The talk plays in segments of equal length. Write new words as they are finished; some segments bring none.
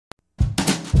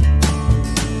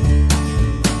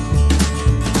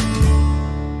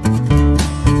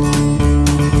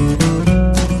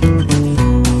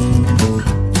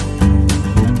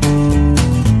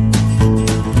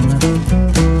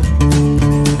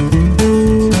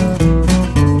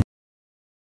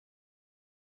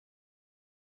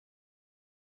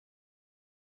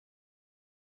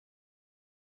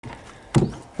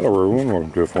Hello everyone,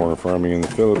 welcome to Foreigner Farming in the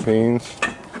Philippines.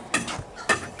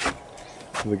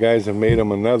 The guys have made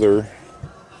them another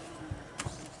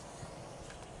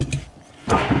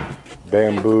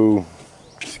bamboo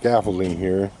scaffolding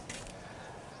here.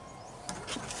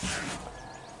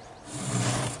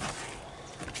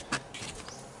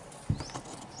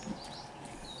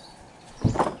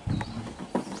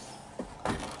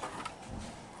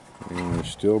 And they're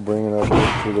still bringing up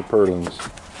to the purlins.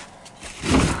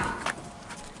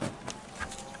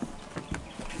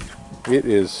 It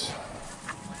is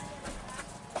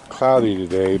cloudy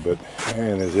today, but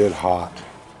man, is it hot.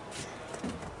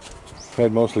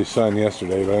 Had mostly sun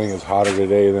yesterday, but I think it's hotter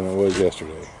today than it was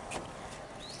yesterday.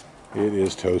 It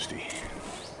is toasty.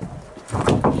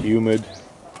 Humid.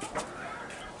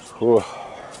 Whew.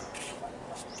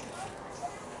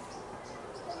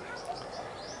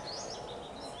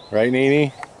 Right,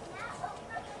 Nene?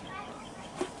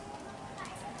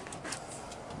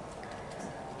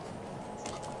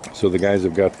 So the guys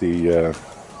have got the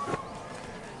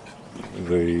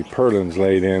purlins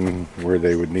laid in where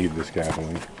they would need the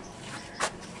scaffolding.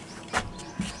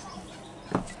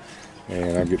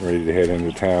 And I'm getting ready to head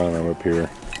into town. I'm up here.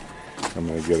 I'm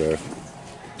going to get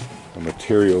a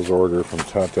materials order from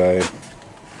Tatay.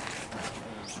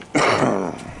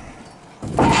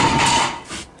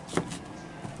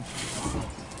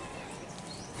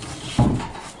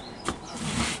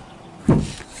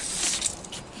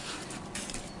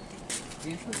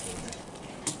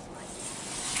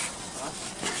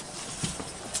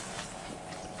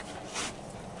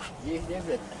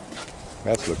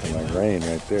 That's looking like rain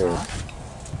right there.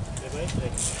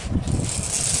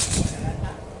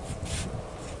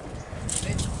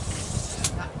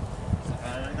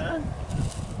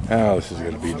 Oh, this is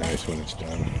going to be nice when it's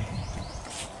done.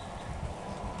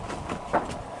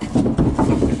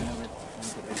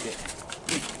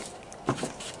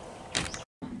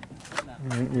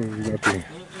 We got the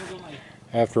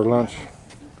after lunch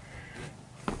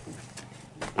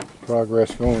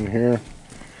progress going here.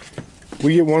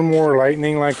 We get one more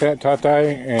lightning like that,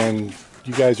 Tatay, and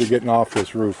you guys are getting off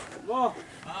this roof.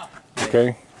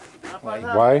 Okay?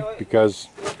 Why? Because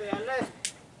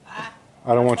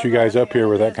I don't want you guys up here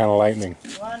with that kind of lightning.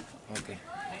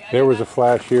 There was a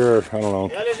flash here, I don't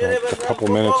know, a couple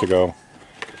minutes ago.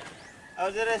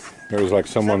 There was like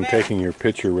someone taking your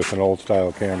picture with an old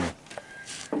style camera.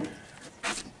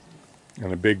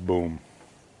 And a big boom.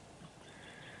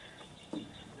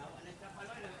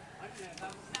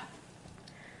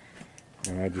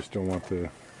 And I just don't want the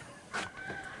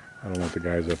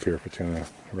guys up here if it's gonna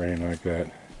rain like that.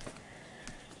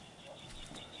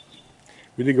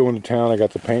 We did go into town. I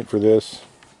got the paint for this.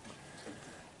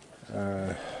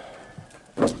 Got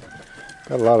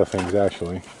a lot of things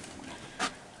actually.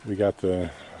 We got the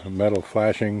metal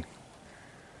flashing.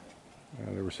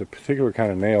 There was a particular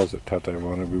kind of nails that Tatay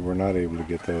wanted. We were not able to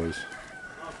get those.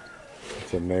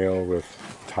 It's a nail with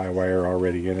tie wire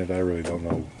already in it. I really don't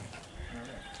know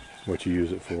what you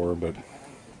use it for, but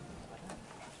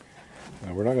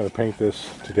we're not going to paint this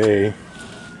today.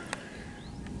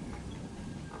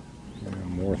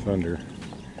 More thunder.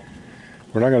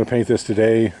 We're not going to paint this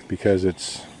today because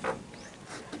it's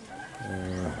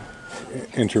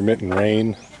intermittent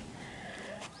rain,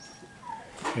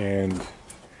 and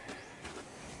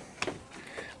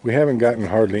we haven't gotten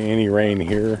hardly any rain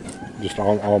here, just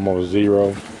almost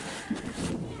zero.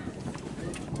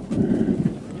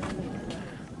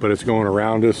 But it's going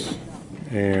around us,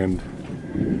 and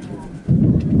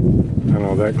I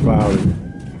know that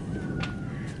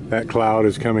cloud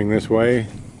is coming this way,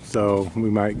 so we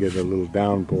might get a little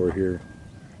downpour here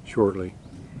shortly.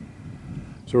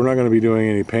 So we're not going to be doing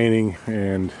any painting,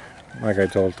 and like I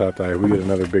told Tatay, we get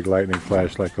another big lightning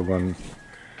flash like the one,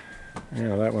 you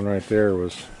know, that one right there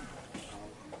was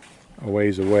a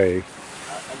ways away.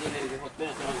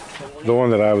 The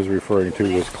one that I was referring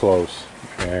to was close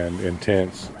and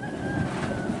intense.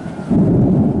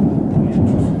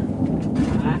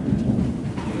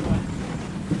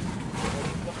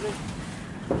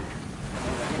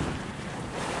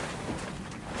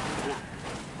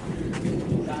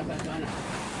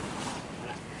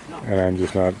 And I'm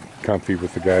just not comfy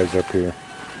with the guys up here.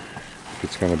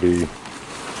 It's going to be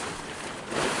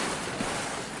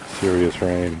serious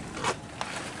rain,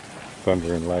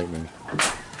 thunder and lightning.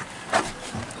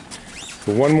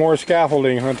 So one more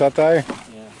scaffolding, huh, Tatay?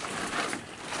 Yeah.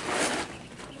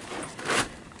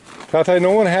 Tatay, no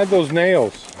one had those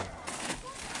nails.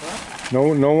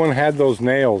 What? No one had those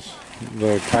nails.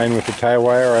 The kind with the tie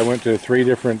wire. I went to 3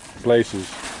 different places.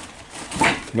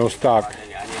 No stock.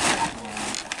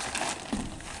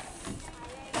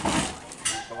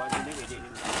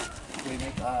 We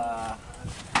make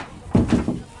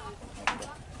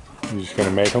just going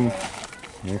to make them?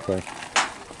 Okay.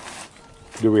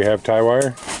 Do we have tie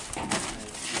wire?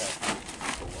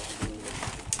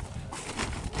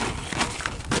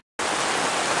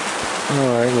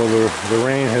 Alright, well the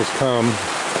rain has come.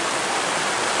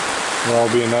 We're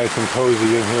all being nice and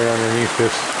cozy in here underneath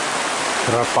this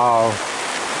trapal.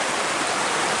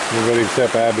 Everybody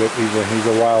except Abbott, he's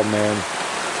a wild man.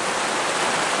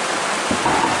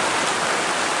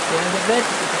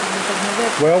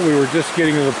 Well, we were just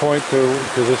getting to the point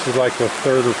because this is like the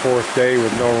third or fourth day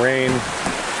with no rain.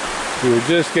 We were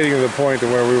just getting to the point to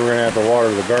where we were going to have to water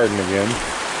the garden again.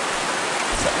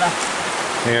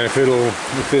 And if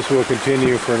this will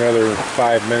continue for another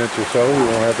 5 minutes or so, we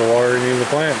won't have to water any of the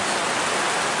plants.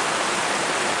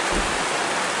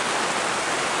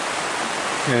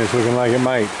 And it's looking like it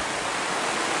might.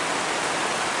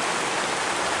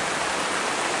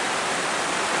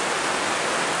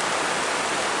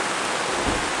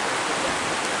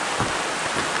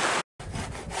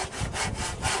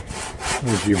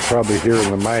 As you can probably hear in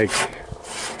the mic,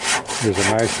 there's a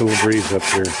nice little breeze up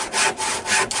here.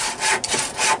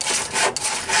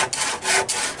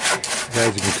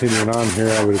 Guys are continuing on here.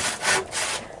 I would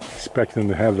expect them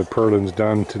to have the purlins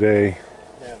done today.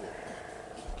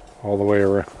 All the way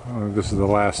around. This is the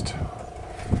last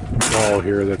wall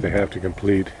here that they have to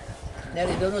complete.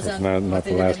 It's not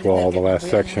the last wall, the last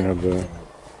section of the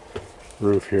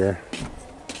roof here.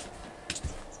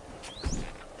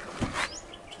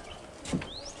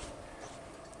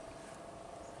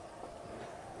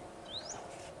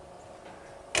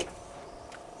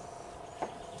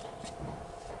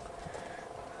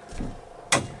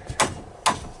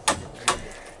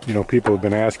 You know, people have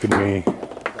been asking me,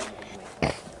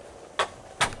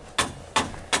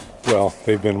 well,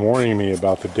 they've been warning me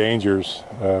about the dangers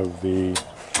of the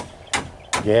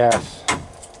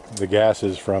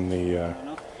gases from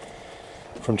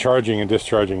from charging and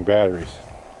discharging batteries.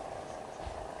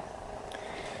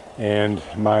 And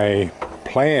my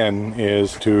plan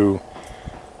is to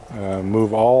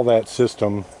move all that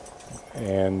system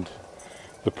and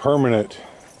the permanent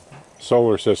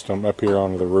solar system up here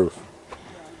onto the roof,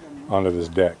 onto this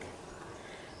deck.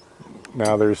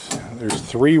 Now there's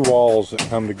 3 walls that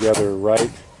come together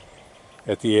right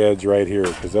at the edge right here,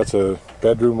 because that's a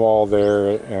bedroom wall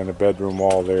there and a bedroom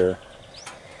wall there,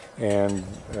 and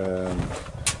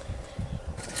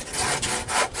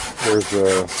there's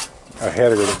a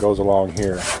header that goes along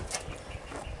here.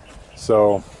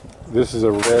 So this is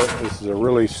a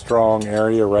really strong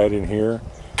area right in here.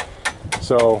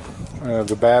 So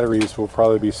the batteries will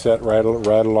probably be set right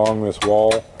along this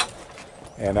wall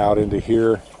and out into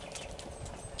here.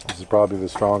 This is probably the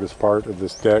strongest part of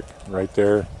this deck right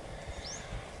there.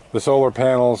 The solar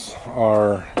panels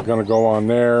are going to go on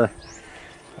there.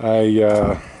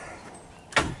 Well,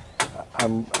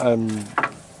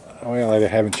 I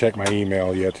haven't checked my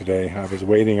email yet today. I was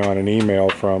waiting on an email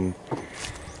from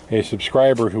a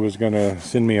subscriber who was going to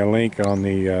send me a link on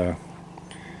the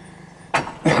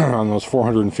on those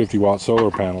 450 watt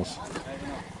solar panels.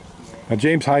 Now,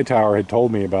 James Hightower had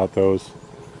told me about those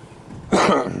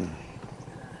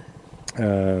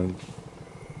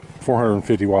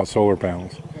 450 watt solar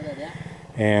panels,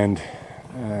 and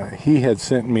he had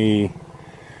sent me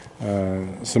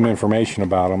some information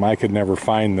about them. I could never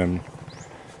find them.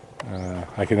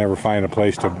 I could never find a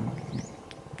place to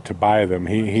buy them.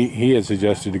 He had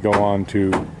suggested to go on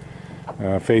to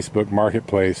Facebook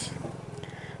Marketplace.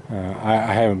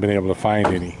 I haven't been able to find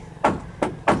any,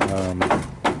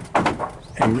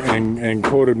 and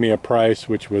quoted me a price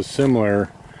which was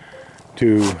similar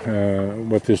to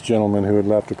what this gentleman who had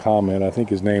left a comment, I think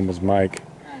his name was Mike,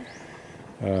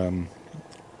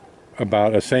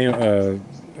 about the same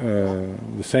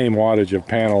wattage of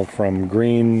panel from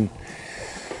Green,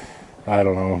 I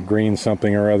don't know, Green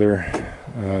something or other,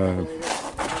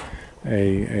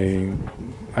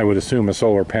 I would assume a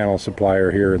solar panel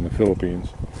supplier here in the Philippines,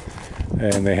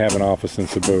 and they have an office in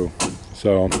Cebu.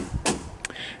 So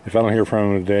if I don't hear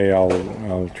from them today,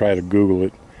 I'll try to Google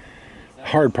it.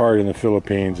 Hard part in the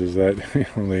Philippines is that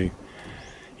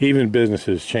even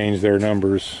businesses change their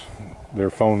numbers, their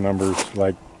phone numbers,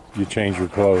 like you change your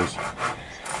clothes.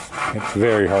 It's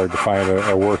very hard to find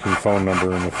a working phone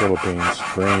number in the Philippines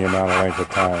for any amount of length of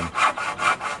time.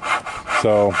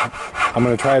 So I'm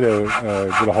going to try to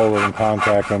get a hold of them,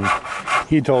 contact them.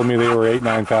 He told me they were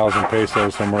 8,000-9,000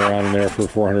 pesos, somewhere around in there, for a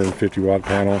 450 watt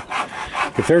panel.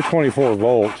 If they're 24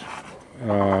 volt,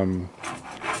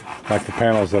 like the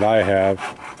panels that I have,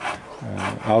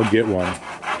 I'll get one.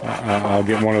 I'll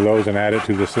get one of those and add it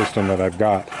to the system that I've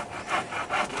got,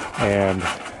 and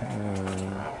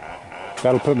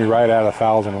that'll put me right at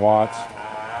 1,000 watts.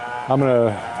 I'm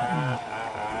gonna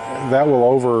that will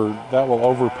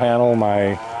over panel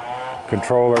my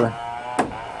controller.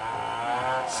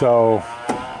 So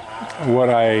what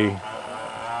I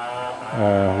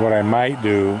might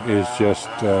do is just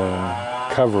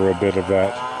cover a bit of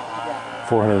that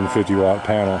 450 watt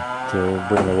panel to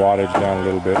bring the wattage down a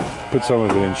little bit, put some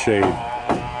of it in shade,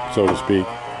 so to speak,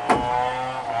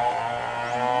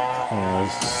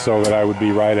 so that I would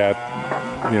be right at,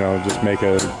 you know, just make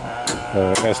a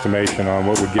estimation on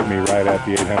what would get me right at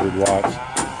the 800 watts.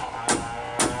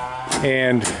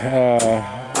 And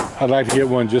I'd like to get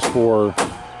one just for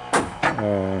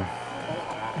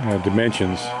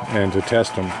dimensions and to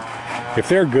test them. If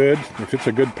they're good, if it's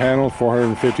a good panel,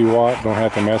 450 watt, don't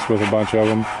have to mess with a bunch of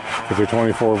them. If they're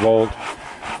 24 volt,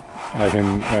 I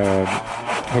can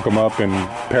hook them up in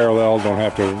parallel, don't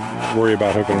have to worry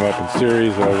about hooking them up in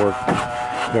series.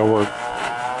 They'll work,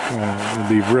 it'll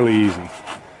be really easy.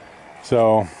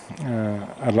 So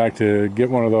I'd like to get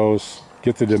one of those,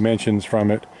 get the dimensions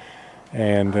from it,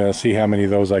 and see how many of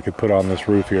those I could put on this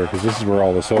roof here, because this is where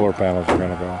all the solar panels are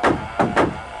going to go.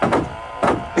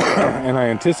 And I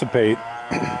anticipate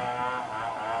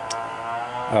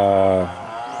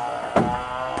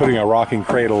putting a rocking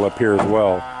cradle up here as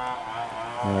well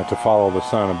to follow the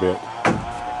sun a bit.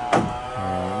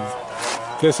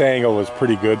 This angle is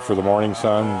pretty good for the morning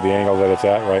sun, the angle that it's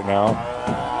at right now.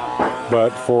 But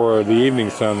for the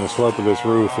evening sun, the slope of this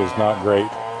roof is not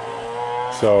great.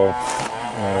 So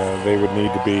they would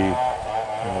need to be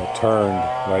turned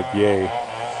like yay.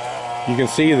 You can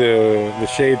see the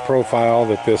shade profile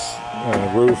that this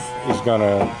roof is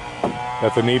gonna,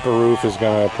 that the NEPA roof is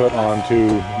gonna put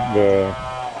onto the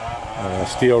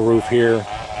steel roof here.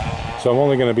 So I'm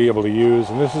only gonna be able to use,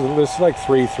 and this is like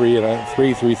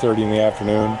 3:30 in the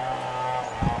afternoon.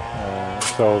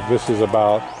 So this is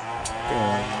about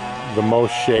the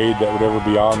most shade that would ever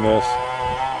be on this.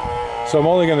 So I'm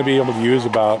only going to be able to use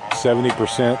about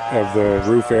 70% of the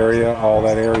roof area, all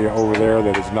that area over there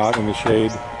that is not in the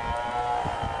shade.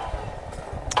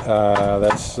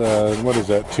 That's, what is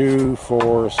that, 2,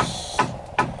 4,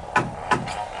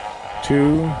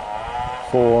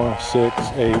 6,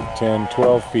 8, 10,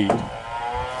 12 feet.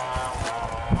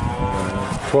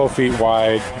 12 feet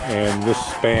wide, and this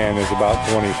span is about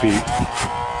 20 feet.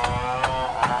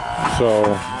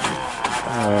 So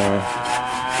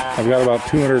I've got about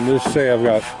 200, let's say I've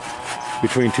got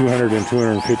between 200 and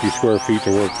 250 square feet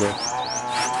to work with.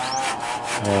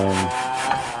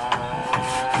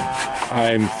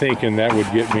 I'm thinking that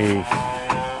would get me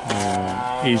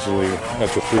easily at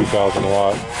the 3,000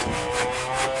 watt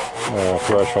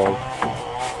threshold.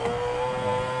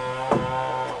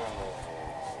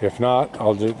 If not,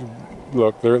 I'll just,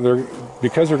 look, they're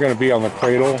because they're going to be on the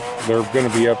cradle, they're going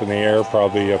to be up in the air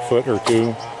probably a foot or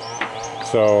two.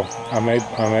 So I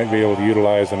might be able to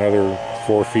utilize another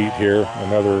 4 feet here,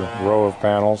 another row of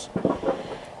panels.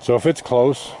 So if it's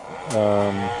close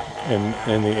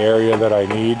in the area that I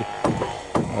need,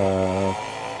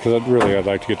 because I'd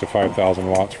like to get to 5,000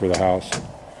 watts for the house.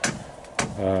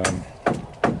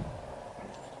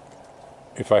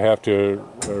 If I have to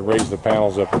raise the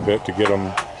panels up a bit to get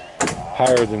them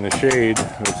higher than the shade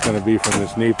that's going to be from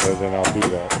this NEPA, then I'll do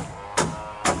that.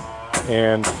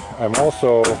 And I'm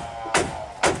also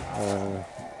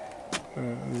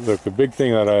look, the big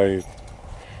thing that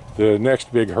the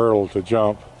next big hurdle to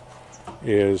jump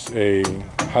is a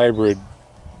hybrid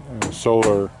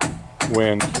solar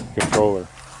wind controller.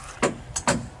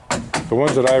 The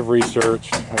ones that I've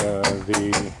researched,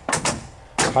 the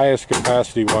highest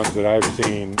capacity ones that I've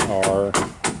seen are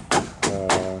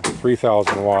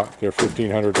 3,000 watt. They're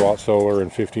 1,500 watt solar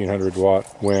and 1,500 watt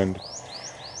wind.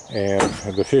 And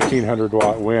the 1,500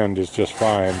 watt wind is just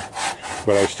fine,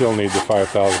 but I still need the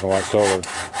 5,000 watt solar.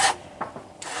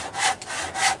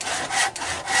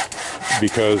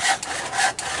 Because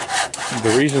the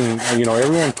reason, you know,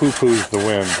 everyone poo-poos the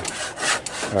wind.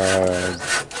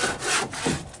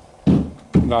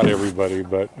 Not everybody,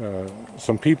 but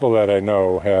some people that I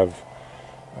know have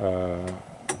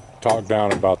talked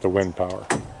down about the wind power.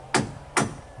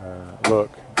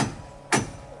 Look,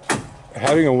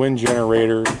 having a wind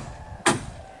generator,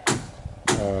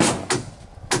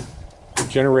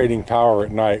 generating power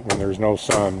at night when there's no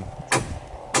sun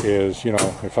is, you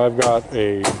know, if I've got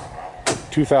a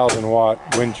 2,000 watt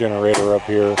wind generator up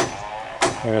here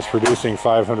and it's producing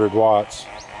 500 watts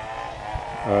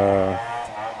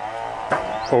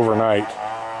overnight,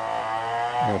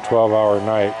 in a 12-hour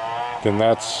night, then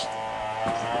that's,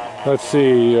 let's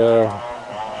see,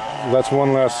 that's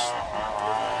one less,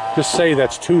 just say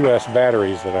that's 2 less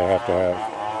batteries that I have to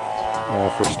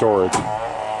have for storage.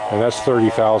 And that's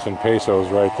 30,000 pesos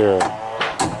right there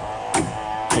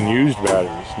in used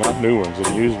batteries. not new ones,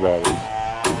 and used batteries.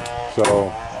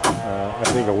 So I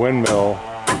think a windmill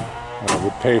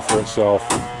would pay for itself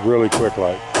really quick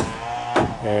like.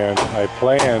 And I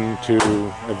plan to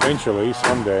eventually,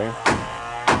 someday,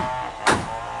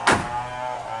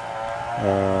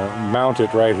 mount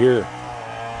it right here.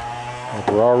 If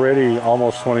we're already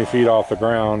almost 20 feet off the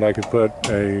ground, I could put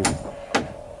a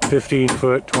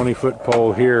 15-foot, 20-foot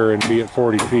pole here and be at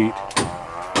 40 feet,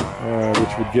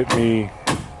 which would get me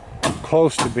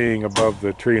close to being above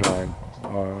the tree line.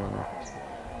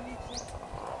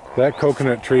 That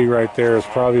coconut tree right there is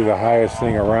probably the highest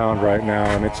thing around right now,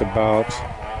 and it's about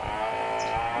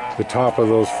the top of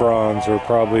those fronds are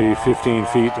probably 15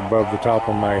 feet above the top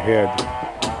of my head.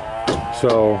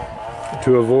 So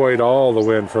to avoid all the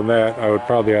wind from that, I would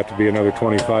probably have to be another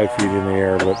 25 feet in the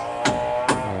air. But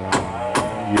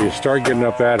you start getting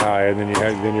up that high, and then you're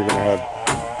going to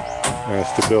have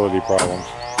stability problems.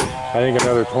 I think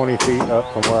another 20 feet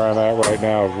up from where I'm at right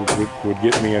now would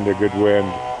get me into good wind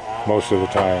most of the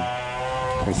time.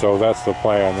 And so that's the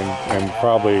plan, and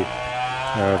probably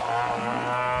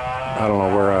I don't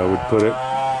know where I would put it.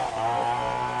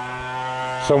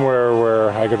 Somewhere where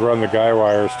I could run the guy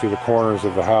wires to the corners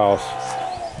of the house.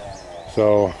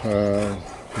 So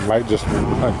might just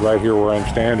like right here where I'm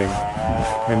standing,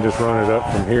 and just run it up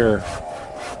from here.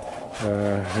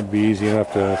 It'd be easy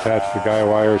enough to attach the guy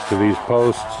wires to these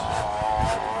posts.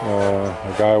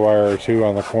 A guy wire or two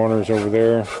on the corners over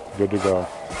there. Good to go.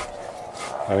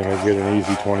 I think I'd get an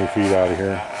easy 20 feet out of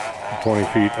here. 20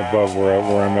 feet above where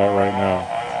I'm at right now.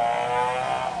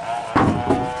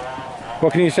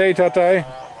 What can you say, Tatai?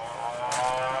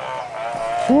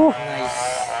 Whew.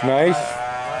 Nice.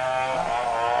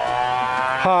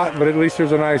 Hot, but at least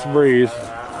there's a nice breeze.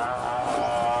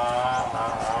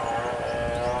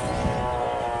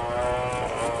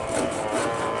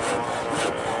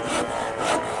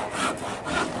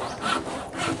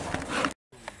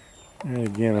 And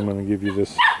again, I'm going to give you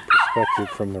this perspective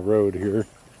from the road here.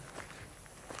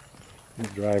 The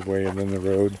driveway and then the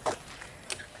road.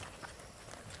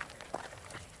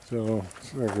 So,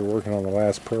 looks like we're working on the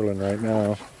last purlin right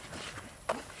now.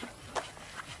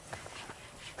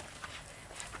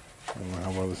 I don't know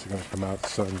how well this is going to come out. The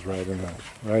sun's right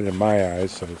in my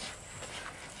eyes, so it's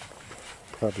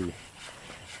probably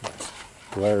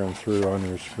glaring through on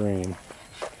your screen.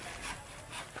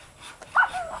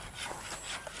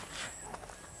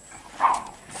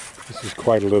 This is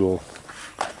quite a little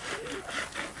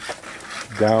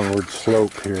downward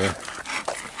slope here.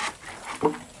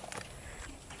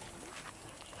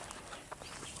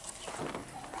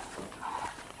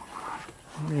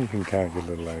 You can kind of get a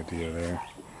little idea there.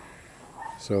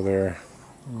 So there,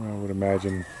 I would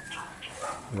imagine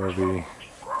they'll be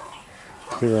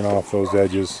clearing off those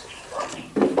edges,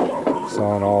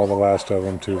 sawing all the last of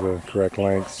them to the correct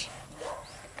lengths.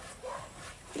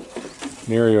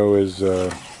 Nerio is,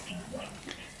 they're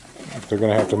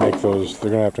going to have to make those,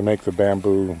 they're going to have to make the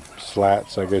bamboo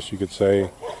slats, I guess you could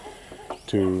say,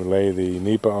 to lay the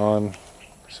nipa on.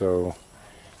 So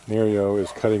Nerio is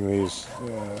cutting these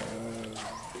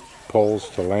poles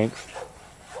to length.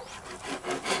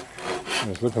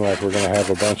 And it's looking like we're going to have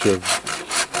a bunch of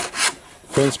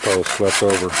fence posts left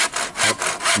over.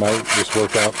 That might just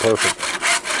work out perfect.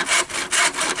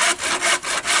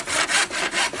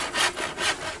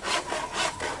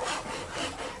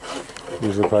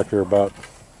 These look like they're about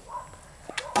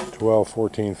 12,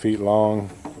 14 feet long,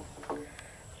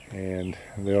 and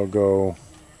they'll go,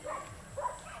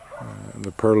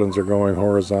 the purlins are going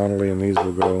horizontally and these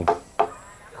will go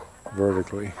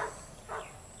vertically.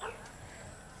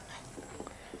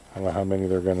 I don't know how many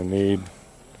they're going to need.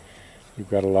 We've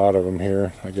got a lot of them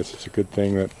here. I guess it's a good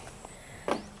thing that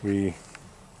we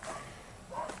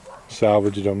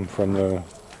salvaged them from the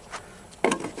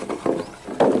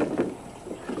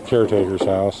caretaker's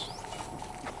house.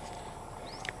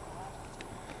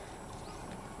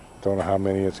 Don't know how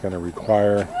many it's going to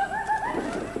require.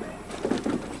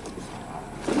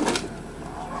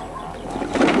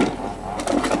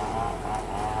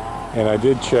 And I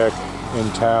did check in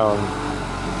town.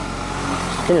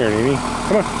 Come here, Nini.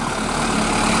 Come on.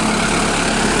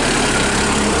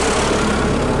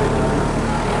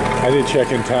 I did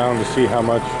check in town to see how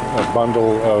much a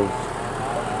bundle of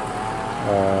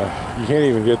you can't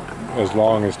even get as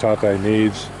long as Tatai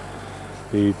needs.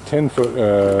 The 10-foot,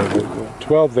 the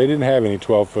 12, they didn't have any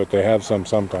 12-foot, they have some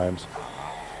sometimes.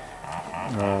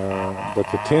 But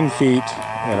the 10 feet,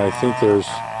 and I think there's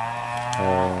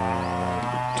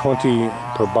 20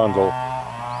 per bundle.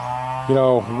 You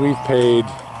know, we've paid,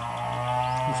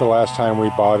 I think the last time we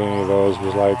bought any of those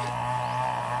was like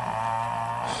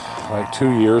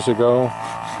 2 years ago.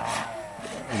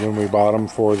 when we bought them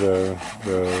for the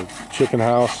chicken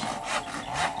house.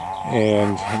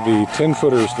 And the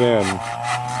 10-footers then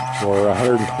were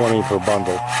 120 per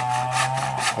bundle,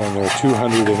 and they're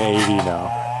 280 now.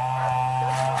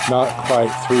 Not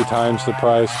quite 3 times the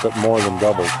price, but more than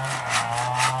double.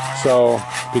 So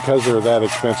because they're that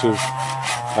expensive,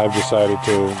 I've decided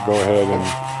to go ahead and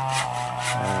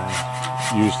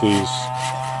use these.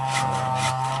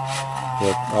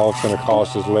 All it's going to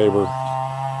cost is labor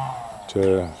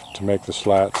to make the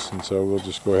slats, and so we'll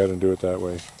just go ahead and do it that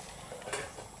way.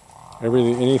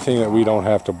 Anything that we don't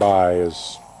have to buy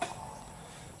is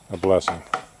a blessing.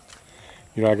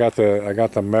 You know, I got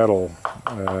the metal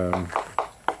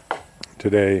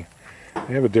today.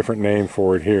 They have a different name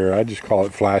for it here. I just call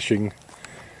it flashing.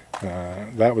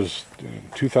 That was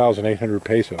 2,800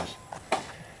 pesos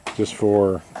just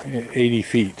for 80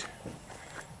 feet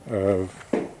of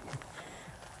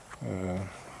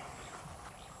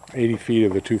 80 feet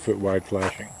of the 2-foot wide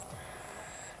flashing.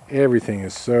 Everything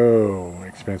is so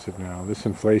expensive now. This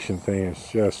inflation thing is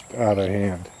just out of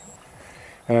hand.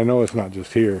 And I know it's not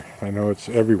just here. I know it's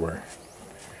everywhere.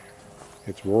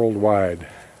 It's worldwide.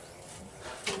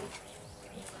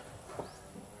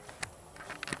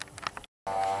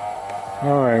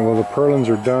 Alright, well, the purlins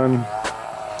are done.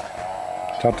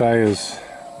 Tatai is...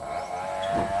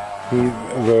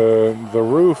 The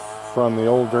roof from the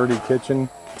old dirty kitchen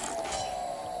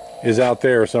is out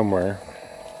there somewhere.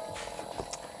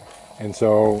 And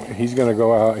so he's going to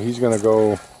go out, he's going to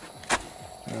go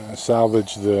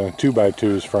salvage the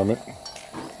 2x2s from it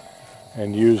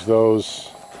and use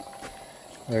those.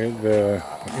 He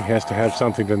has to have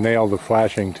something to nail the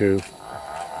flashing to.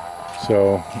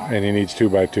 So, and he needs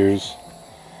 2x2s.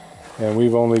 And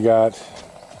we've only got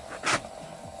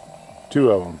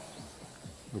 2 of them.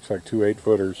 Looks like 2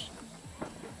 8-footers.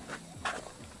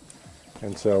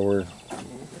 And so we're,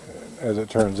 as it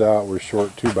turns out, we're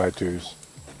short 2x2s.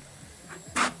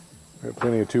 We have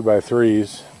plenty of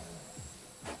 2x3s,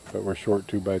 but we're short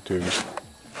 2x2s.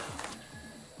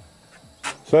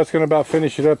 So that's going to about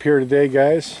finish it up here today,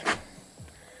 guys.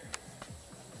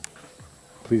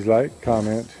 Please like,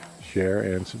 comment, share,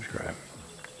 and subscribe.